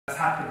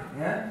happening,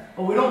 yeah?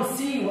 But we don't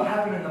see what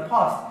happened in the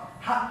past.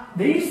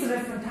 They used to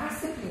live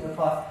fantastically in the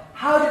past.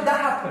 How did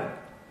that happen?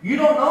 You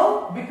don't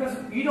know because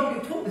you don't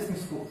get taught this in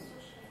schools.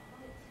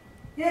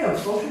 Yeah, it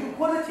was social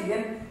equality,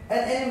 and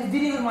it was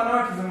dealing with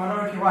minorities and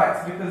minority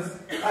rights, because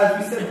as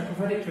we said in the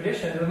prophetic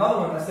tradition, there's another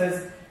one that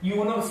says, you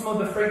will not smell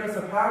the fragrance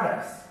of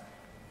paradise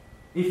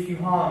if you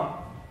harm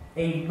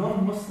a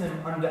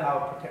non-Muslim under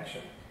our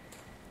protection.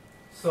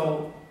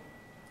 So,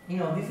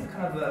 these are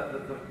kind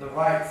of the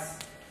rights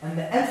and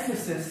the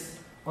emphasis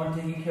on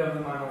taking care of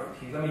the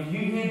minorities. I mean,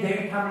 you hear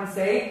David Cameron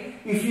say,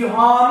 if you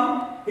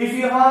harm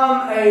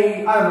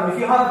a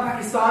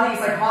Pakistani,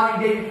 it's like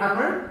harming David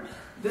Cameron.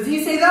 Does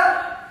he say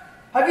that?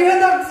 Have you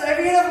heard that? Have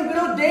you heard of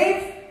good old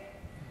Dave?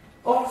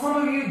 Or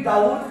some of you,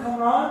 Dawood,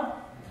 come around?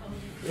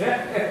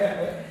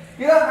 Yeah.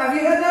 Have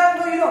you heard that?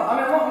 No, you don't. I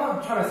mean, I'm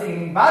not trying to say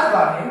anything bad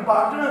about him, but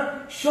I'm trying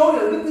to show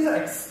you, look, these are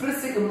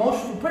explicit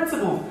emotional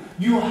principles.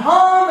 You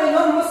harm a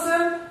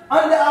non-Muslim,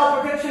 under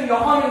our protection, you're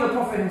harming the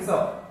Prophet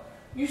himself.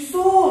 You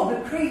saw the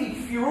crazy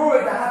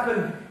furore that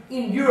happened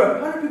in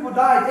Europe. 100 people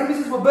died,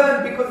 embassies were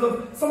burned because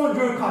of someone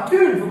drew a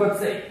cartoon, for God's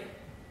sake.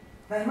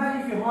 Now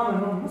imagine if you harm a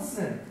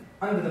non-Muslim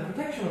under the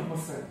protection of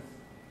Muslims.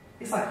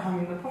 It's like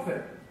harming the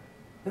Prophet.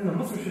 Then the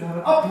Muslims should have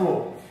an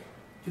uproar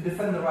to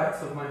defend the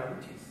rights of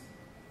minorities.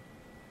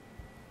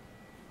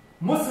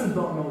 Muslims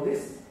don't know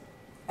this,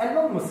 and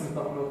non-Muslims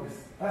don't know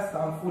this. That's the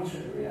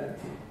unfortunate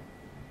reality.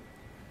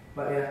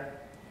 But yeah.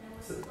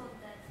 So,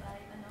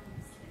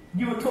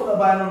 you were taught that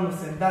by a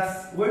non-Muslim.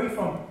 That's, where are you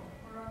from?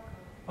 Morocco.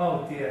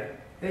 Oh dear.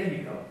 There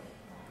you go.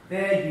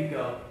 There you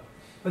go.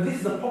 But this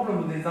is the problem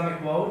with the Islamic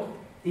world.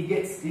 It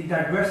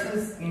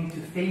digresses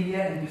into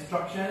failure and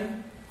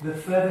destruction the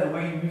further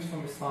away it moves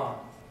from Islam.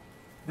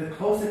 The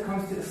closer it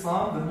comes to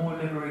Islam, the more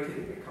liberated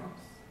it becomes.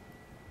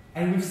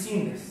 And we've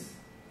seen this.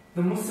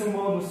 The Muslim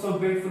world was so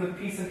great full of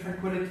peace and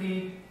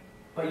tranquility,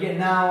 but yet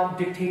now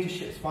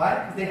dictatorships. Why?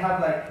 Because they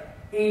have like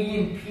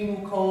alien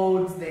penal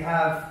codes, they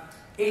have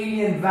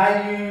alien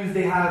values,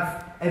 they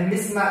have a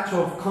mismatch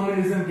of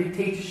communism,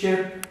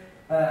 dictatorship,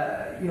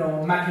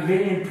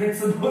 Machiavellian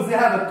principles. They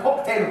have a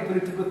cocktail of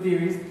political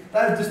theories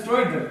that has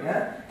destroyed them.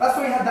 Yeah? That's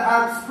why we had the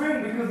Arab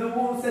Spring, because the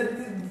world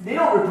said they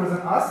don't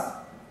represent us,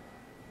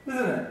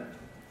 isn't it?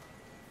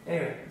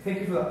 Anyway, thank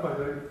you for that point.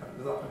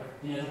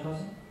 Any other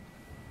question?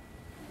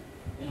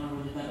 Anyone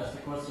would you like to ask a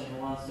question? Who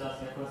wants to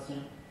ask a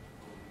question?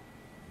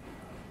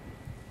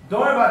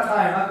 Don't worry about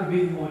time. I could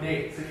be here all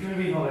day. So if you want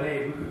to be here all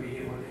day, we could be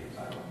here all day. I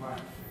don't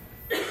mind.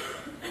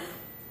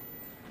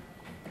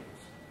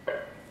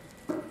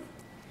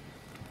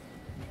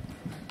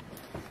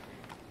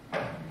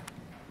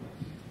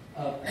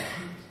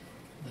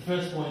 The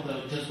first point I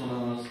just want to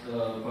ask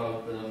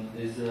about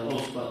is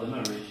also about the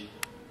marriage.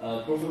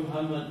 Prophet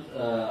Muhammad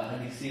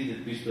had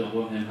exceeded, peace be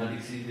upon him, had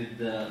exceeded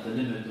the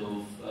limit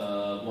of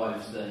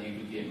wives that he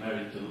could get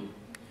married to.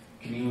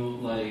 Can you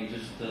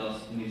just tell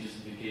us any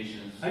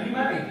justifications? Are you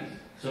married?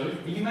 Sorry?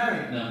 Are you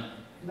married? No.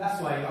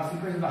 That's why you're asking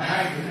questions about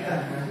marriage.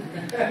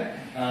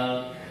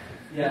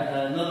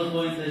 Another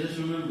point I just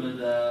remembered,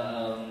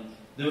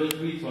 there were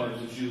 3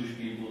 tribes of Jewish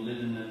people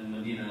living in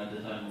Medina at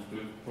the time of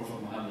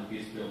Prophet Muhammad,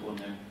 peace be upon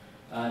him.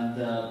 And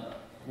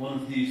one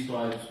of these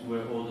tribes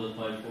were ordered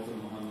by Prophet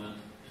Muhammad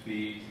to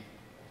be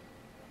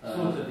to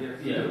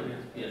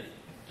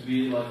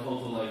be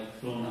also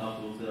thrown out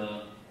of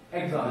the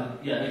exile.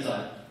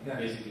 Exile, yeah.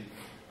 Basically,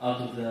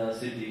 out of the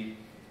city.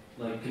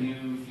 Can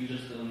you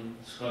just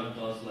describe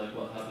to us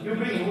what happened? You're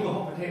bringing all the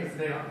hot potatoes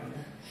today, aren't you?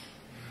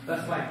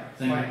 That's fine.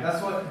 Thank fine. you.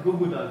 That's what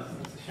Google does.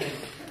 It's a shame.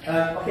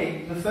 Okay,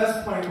 the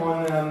first point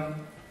on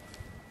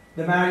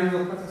the marriage of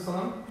the Prophet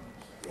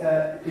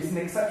is an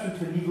exception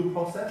to a legal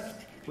process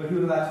where he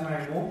was allowed to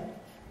marry more.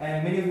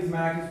 And many of his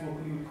marriages were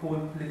what you would call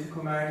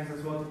political marriages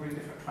as well, to bring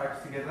different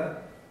tribes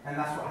together. And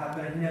that's what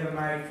happened. He never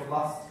married for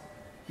lust.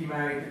 He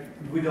married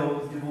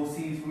widows,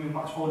 divorcees, who were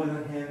much older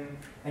than him.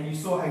 And you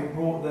saw how he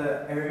brought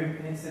the Arabian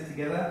Peninsula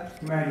together.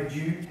 He married a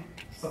Jew,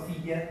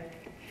 Safiya.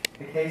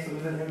 Okay, so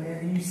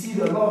and you see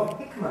a lot of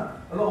hikmah,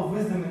 a lot of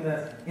wisdom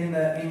in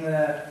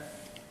the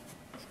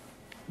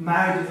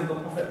marriages of the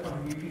Prophet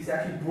from peace. He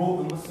actually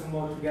brought the Muslim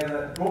world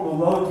together, brought the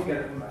world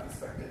together from that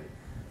perspective.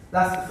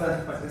 That's the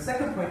first point. The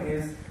second point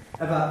is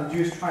about the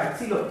Jewish tribe.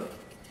 See, look,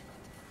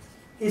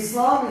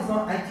 Islam is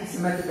not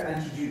anti-Semitic or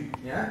anti-Jew,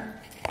 yeah?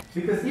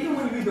 Because even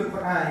when you read the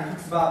Quran, it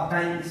talks about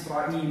Bani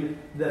Israel,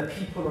 the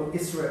people of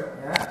Israel,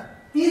 yeah?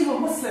 These were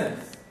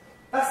Muslims.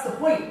 That's the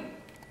point.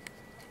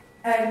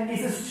 And it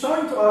is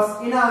showing to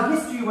us in our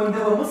history when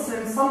there were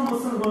Muslims, some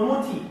Muslims were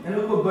naughty, and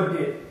look what God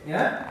did,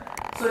 yeah?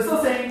 So it's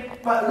not saying,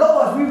 but a lot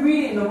of us, we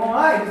read it in the wrong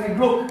eye. We say,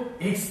 look,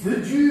 it's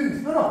the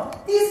Jews. No.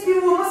 These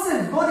people were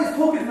Muslims. God is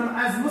talking to them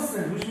as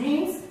Muslims, which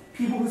means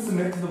people who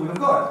submit to the will of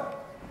God.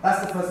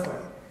 That's the first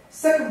point.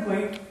 Second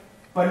point,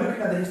 by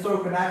looking at the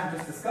historical narrative we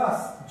just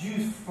discussed,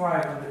 Jews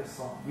thrived under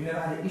Islam. We never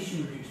had an issue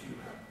with Jewish people.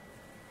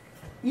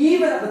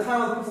 Even at the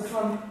time of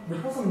the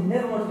Prophet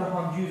never wanted to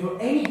harm Jews or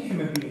any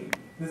human being.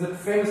 There's a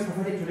famous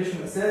prophetic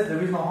tradition that says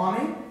there is no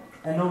harming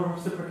and no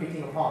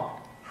reciprocating of harm.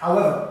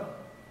 However,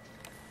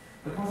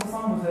 the Prophet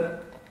was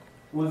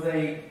was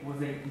a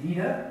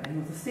leader and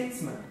he was a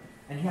statesman.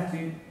 And he had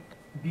to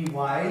be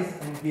wise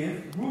and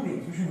give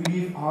rulings, which we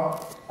believe are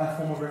a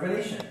form of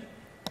revelation.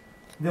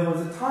 There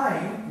was a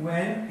time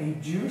when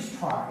a Jewish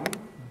tribe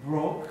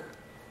broke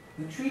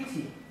the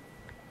treaty.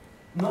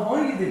 Not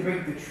only did they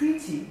break the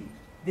treaty,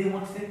 they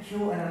wanted to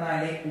kill and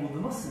annihilate all the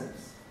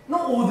Muslims.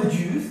 Not all the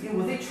Jews, it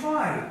was a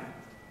tribe.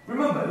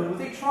 Remember, it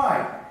was a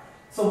tribe.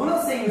 So we're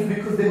not saying it was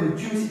because they were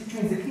Jews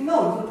intrinsically. No,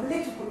 it was a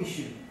political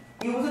issue.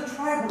 It was a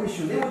tribal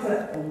issue. They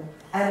wanted to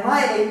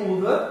annihilate all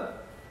the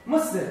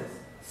Muslims.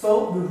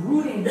 So the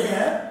ruling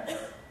here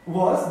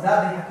was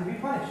that they had to be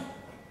punished.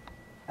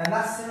 And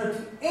that's similar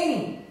to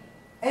any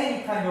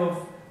kind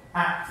of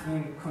act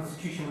in the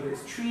constitution, whether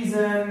it's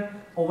treason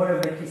or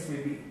whatever the case may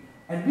be.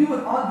 And we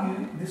would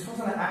argue this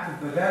wasn't an act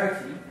of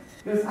barbarity,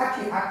 it was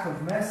actually an act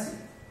of mercy.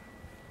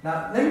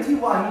 Now, let me tell you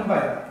what I mean by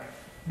that.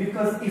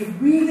 Because if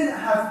we didn't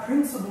have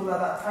principles at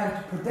that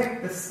time to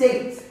protect the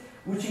state,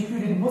 which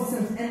included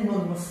Muslims and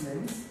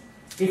non-Muslims,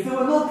 if there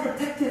were no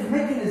protective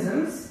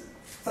mechanisms,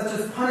 such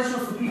as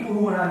punishments for people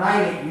who would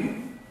annihilate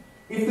you,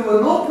 if there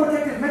were no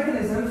protective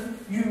mechanisms,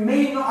 you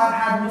may not have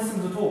had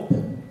Muslims at all.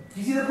 Do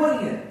you see the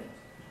point here?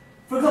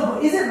 For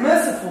example, is it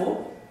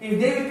merciful if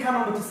David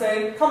Cameron were to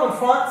say, come on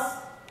France,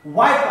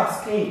 wipe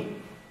us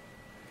clean?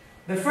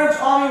 The French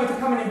army were to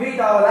come and invade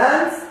our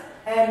lands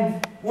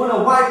and want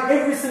to wipe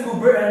every single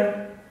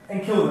Briton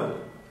and kill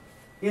them.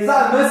 Is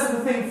that a merciful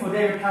thing for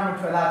David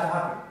Cameron to allow to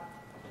happen?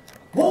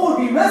 What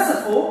would be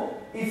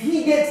merciful if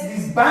he gets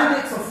these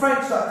bandits of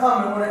French that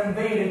come and want to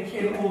invade and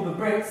kill all the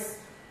Brits,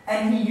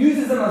 and he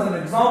uses them as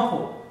an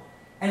example?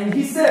 And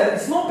he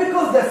says, it's not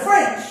because they're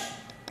French,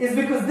 it's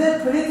because they're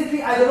politically,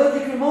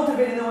 ideologically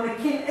motivated, they want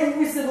to kill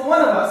every single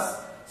one of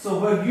us, so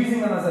we're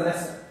using them as a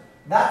lesson.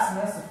 That's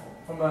merciful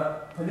from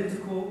a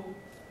political,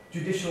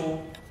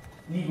 judicial,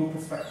 legal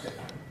perspective.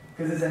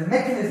 Because there's a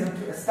mechanism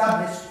to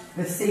establish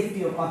the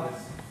safety of others.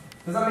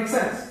 Does that make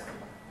sense?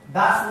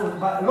 That's what,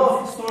 but a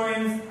lot of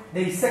historians,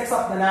 they sex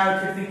up the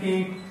narrative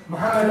thinking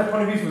Mohammed,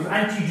 upon his was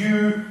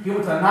anti-Jew, he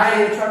wanted to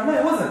annihilate the tribe. No,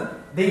 it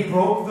wasn't. They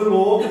broke the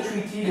law, the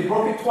treaty, they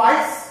broke it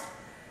twice.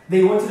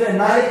 They wanted to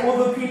annihilate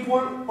all the people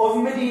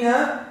of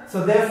Medina,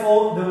 so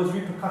therefore there was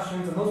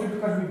repercussions, and those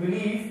repercussions we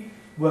believe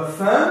were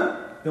firm,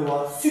 they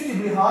were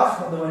suitably harsh,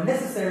 but they were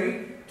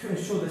necessary to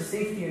ensure the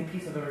safety and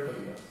peace of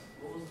everybody else.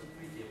 What was the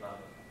treaty about?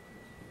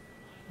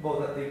 Well,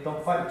 that they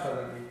don't fight each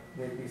other,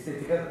 they stay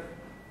together.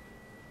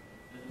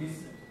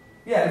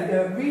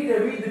 Yeah,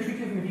 read the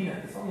Treaty of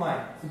Medina. It's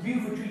online. It's a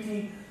beautiful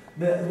treaty.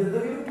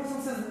 The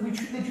person says we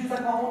treat the Jews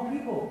like our own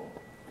people.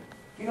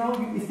 You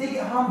know, if they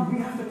get harmed, we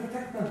have to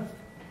protect them.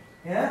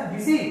 Yeah, you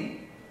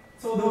see.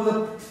 So there was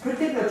a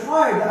particular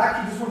tribe that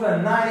actually just wanted to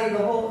annihilate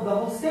the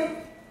whole state.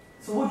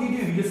 So what do?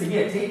 You just say,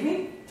 yeah, take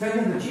me, turn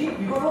in the cheek.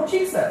 You got no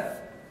cheeks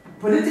there.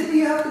 Politically,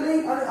 you have to lay.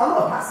 I'm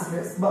not a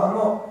pacifist, but I'm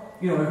not,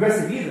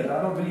 aggressive either.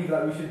 I don't believe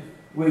that we should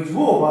wage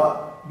war,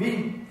 but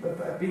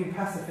being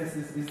pacifist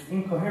is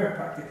incoherent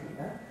practically,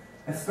 yeah?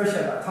 Especially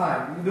at that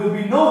time. There will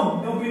be no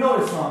Islam, there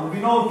will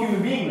be no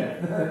human being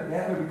left.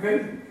 Yeah, it would be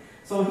crazy.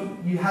 So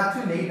you had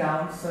to lay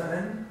down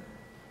certain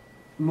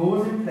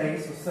laws in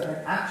place or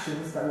certain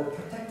actions that were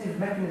protective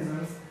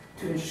mechanisms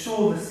to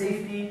ensure the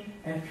safety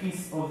and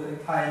peace of the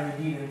entire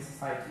Medinan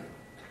society.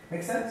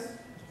 Make sense?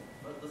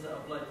 But does it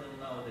apply till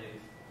nowadays?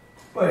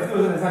 Well, if it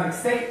was an Islamic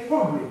state,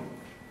 probably.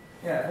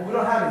 Yeah, but we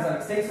don't have an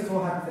Islamic state, so it's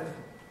all hypothetical.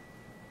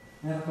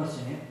 I have a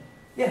question here.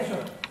 Yeah,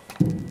 sure.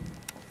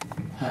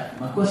 Hi,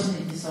 my question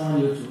is just I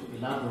want you to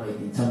elaborate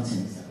in some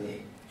sense a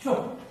bit.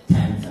 Sure.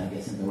 Tense, I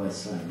guess, in the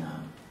West right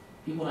now.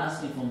 People are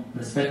asking from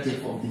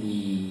perspective of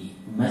the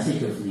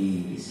message of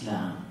the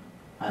Islam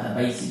at the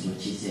basis,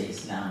 which is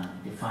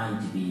Islam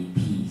defined to be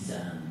peace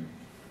and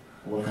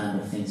all kind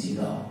of things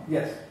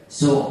Yes.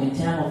 So in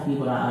terms of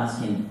people are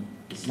asking,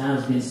 Islam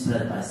has been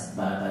spread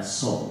by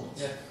sword,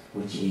 yes,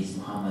 which is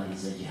Muhammad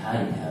is a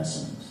jihadi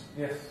person.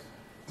 Yes.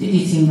 Did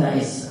you think that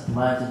is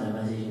applied to the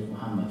message of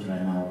Muhammad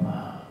right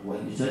now?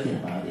 What you're talking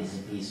about is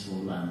a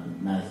peaceful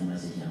and nice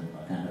message and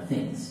all kind of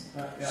things.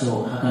 Yeah.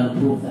 So how can you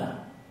prove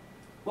that?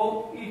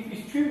 Well,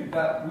 it's true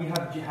that we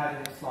have jihad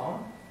in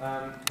Islam,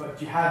 but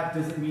jihad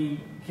doesn't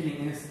mean killing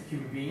innocent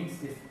human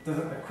beings. It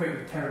doesn't equate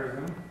with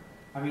terrorism.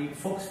 I mean,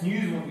 Fox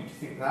News want you to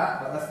think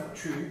that, but that's not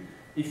true.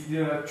 If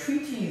there are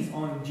treaties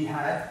on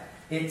jihad,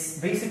 it's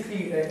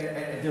basically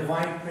a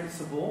divine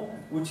principle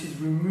which is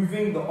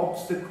removing the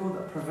obstacle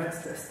that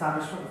prevents the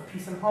establishment of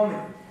peace and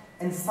harmony.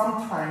 And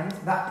sometimes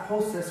that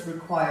process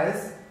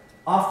requires,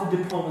 after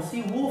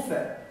diplomacy,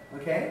 warfare.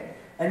 Okay?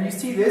 And you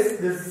see this,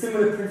 there's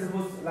similar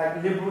principles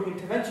like liberal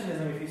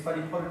interventionism. If you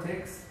study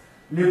politics,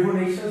 liberal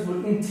nations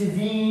will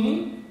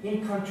intervene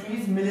in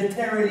countries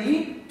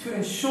militarily to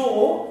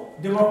ensure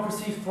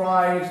democracy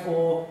thrives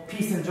or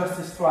peace and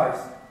justice thrives.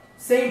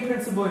 Same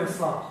principle in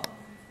Islam.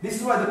 This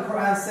is why the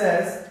Quran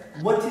says,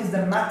 what is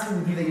the matter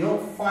with you that you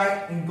don't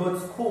fight in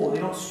God's cause,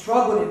 you don't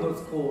struggle in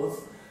God's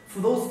cause for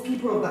those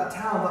people of that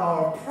town that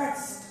are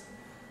oppressed,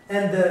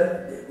 and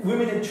the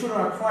women and children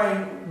are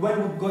crying, when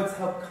will God's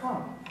help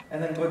come?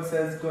 And then God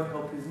says, God's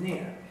help is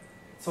near.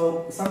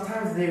 So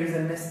sometimes there is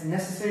a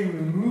necessary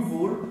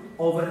removal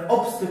of an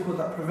obstacle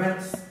that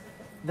prevents,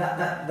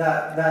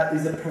 that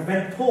is a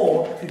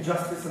preventor to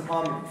justice and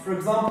harmony. For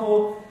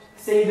example,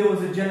 say there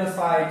was a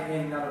genocide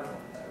in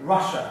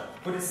Russia,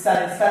 but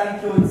Stalin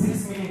killed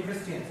 6 million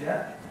Christians,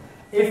 yeah?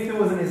 If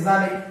there was an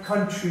Islamic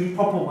country,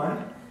 proper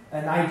one,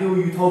 an ideal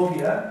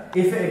utopia,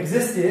 if it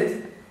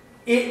existed,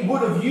 it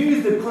would have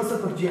used the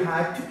concept of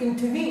jihad to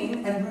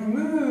intervene and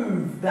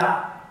remove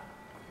that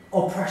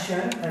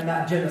oppression and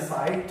that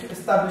genocide to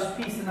establish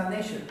peace in that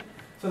nation.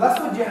 So that's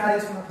what jihad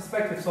is from that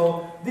perspective.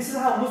 So this is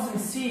how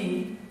Muslims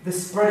see the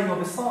spreading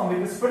of Islam.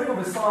 Because the spreading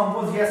of Islam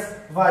was, yes,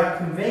 via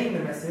conveying the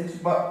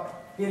message,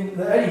 but in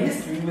the early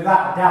history,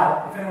 without a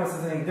doubt, if anyone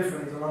says anything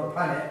different, is on another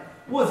planet,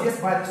 was, yes,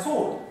 by the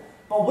sword.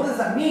 But what does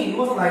that mean? It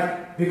wasn't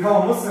like,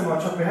 become a Muslim or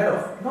chop your head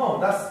off. No,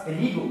 that's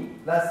illegal.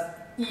 That's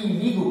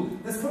illegal.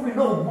 There's probably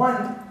not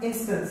one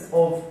instance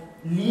of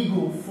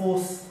legal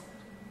forced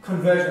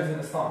conversions in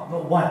Islam.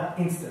 Not one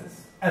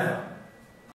instance, ever.